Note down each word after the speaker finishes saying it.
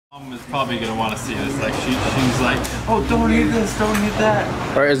Mom is probably gonna want to see this. Like she's like, oh, don't eat this, don't eat that.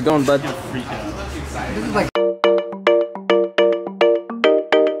 Alright, it's going, bud. Freak out. This is like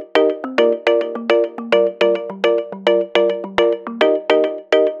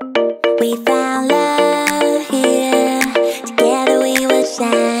we found love here. Together we will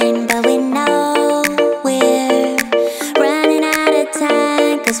shine, but we know we're running out of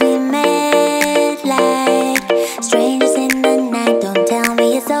time. Cause we met like strangers in the night. Don't tell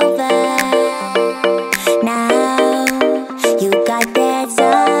me it's over. Now you got that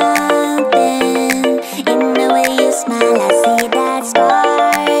something in the way you smile. I see that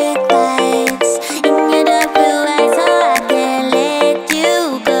spark lights in your dark blue eyes. So I can't let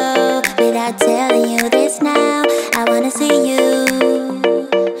you go without telling you this now. I wanna see you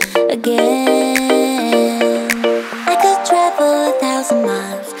again. I could travel 1,000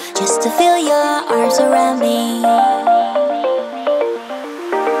 miles just to feel your arms around me.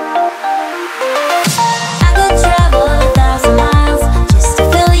 I could travel 1,000 miles just to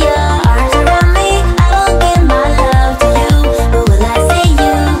feel your arms around me. I won't give my love to you, but will I see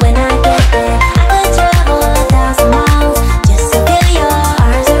you when I get there? I could travel 1,000 miles just to feel your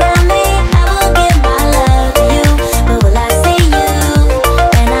arms around me. I won't give my love to you, but will I see you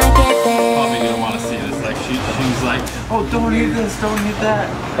when I get there? Probably gonna want to see this. Like she's like, oh, don't eat this, don't eat that.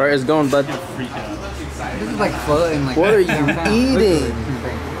 alright, it's going, bud. Freak out. This is like pho and like. What are you eating?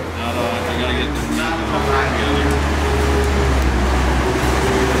 I gotta get this.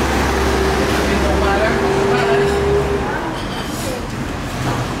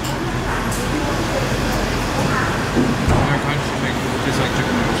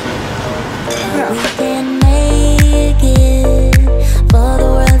 We can make it for the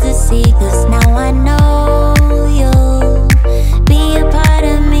world to see. Cause now I know you'll be a part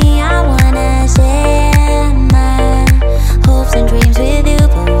of me. I wanna share my hopes and dreams with you,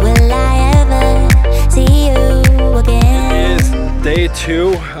 but will I ever see you again? It is day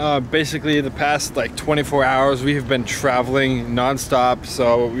 2. Basically the past like 24 hours we have been traveling non-stop,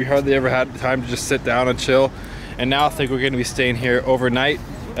 so we hardly ever had time to just sit down and chill. And now I think we're going to be staying here overnight.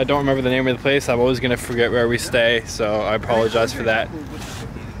 I don't remember the name of the place. I'm always going to forget where we stay, so I apologize for that.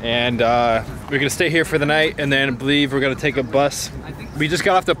 And we're going to stay here for the night, and then I believe we're going to take a bus. We just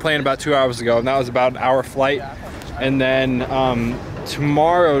got off the plane about 2 hours ago, and that was about an hour flight. And then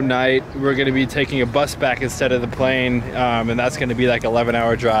tomorrow night we're going to be taking a bus back instead of the plane, and that's going to be like an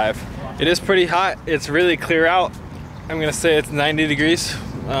 11-hour drive. It is pretty hot. It's really clear out. I'm going to say it's 90 degrees.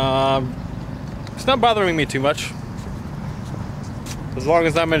 It's not bothering me too much. As long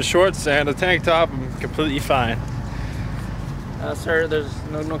as I'm in shorts and a tank top, I'm completely fine. Sir, there's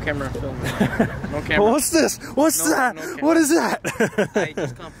no camera film. No camera. What's this? What's that? No What is that? I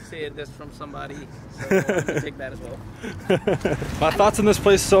just confiscated this from somebody, so I'm gonna take that as well. My thoughts on this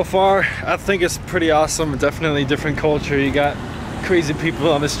place so far, I think it's pretty awesome. Definitely different culture. You got crazy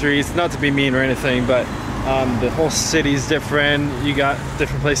people on the streets, not to be mean or anything, but the whole city's different. You got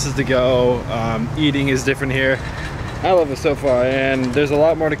different places to go. Eating is different here. I love it so far, and there's a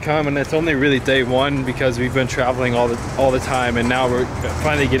lot more to come, and it's only really day 1 because we've been traveling all the time, and now we're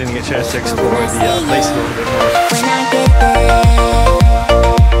finally getting a chance to explore the place a little bit more. When I get there.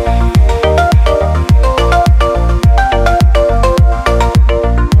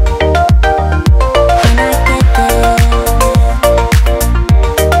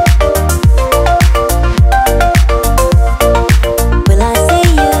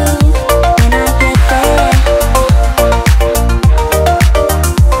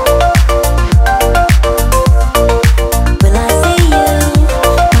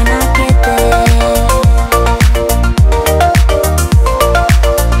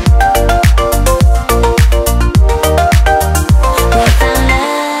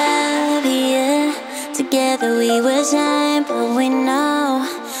 Together we will shine, but we know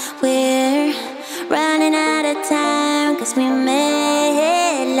we're running out of time. Cause we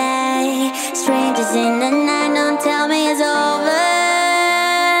met like strangers in the night. Don't tell me it's over.